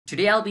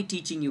Today I'll be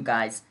teaching you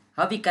guys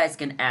how you guys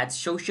can add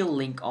social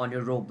link on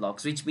your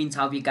Roblox, which means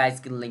how you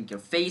guys can link your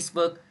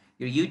Facebook,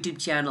 your YouTube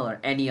channel, or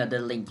any other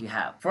link you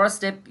have. First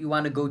step, you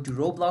want to go to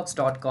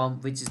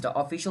roblox.com, which is the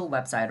official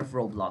website of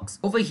Roblox.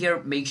 Over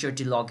here, make sure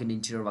to log in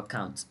into your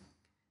account.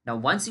 Now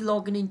once you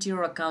log in into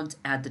your account,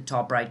 at the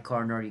top right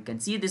corner you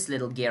can see this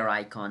little gear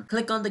icon.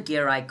 Click on the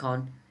gear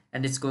icon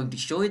and it's going to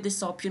show you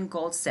this option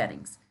called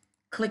settings.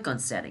 Click on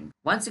settings.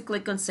 Once you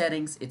click on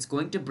settings, it's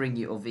going to bring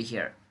you over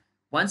here.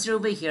 Once you're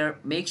over here,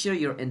 make sure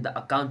you're in the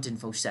account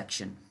info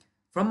section.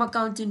 From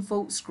account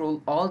info,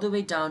 scroll all the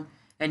way down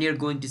and you're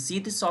going to see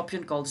this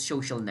option called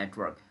social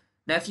network.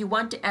 Now if you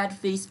want to add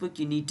Facebook,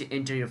 you need to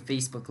enter your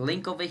Facebook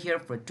link over here.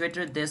 For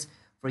Twitter this,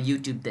 for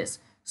YouTube this.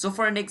 So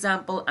for an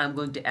example, I'm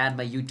going to add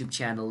my YouTube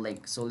channel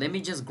link. So let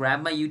me just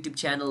grab my YouTube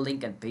channel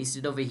link and paste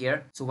it over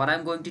here. So what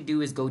I'm going to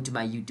do is go to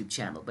my YouTube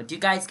channel, but you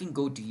guys can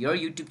go to your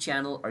YouTube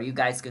channel, or you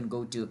guys can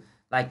go to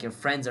like your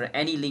friends or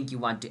any link you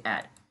want to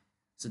add.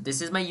 So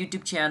this is my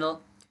YouTube channel.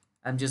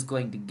 I'm just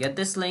going to get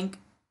this link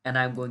and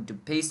I'm going to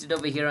paste it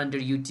over here under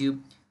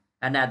YouTube.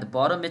 And at the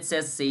bottom it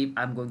says save.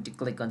 I'm going to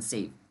click on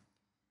save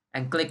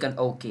and click on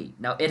OK.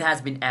 Now it has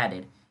been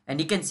added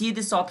and you can see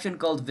this option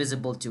called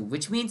visible to,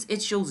 which means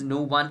it shows no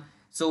one.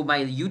 So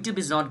my YouTube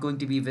is not going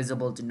to be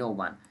visible to no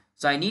one.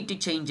 So I need to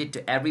change it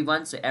to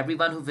everyone. So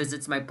everyone who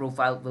visits my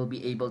profile will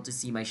be able to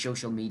see my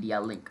social media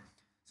link.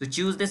 So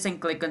choose this and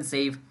click on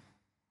save.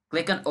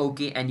 Click on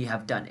OK and you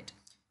have done it.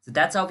 So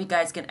that's how you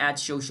guys can add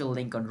social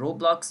link on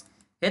Roblox.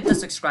 Hit the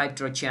subscribe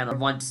to our channel if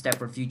you want to step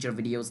for future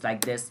videos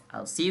like this.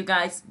 I'll see you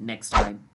guys next time.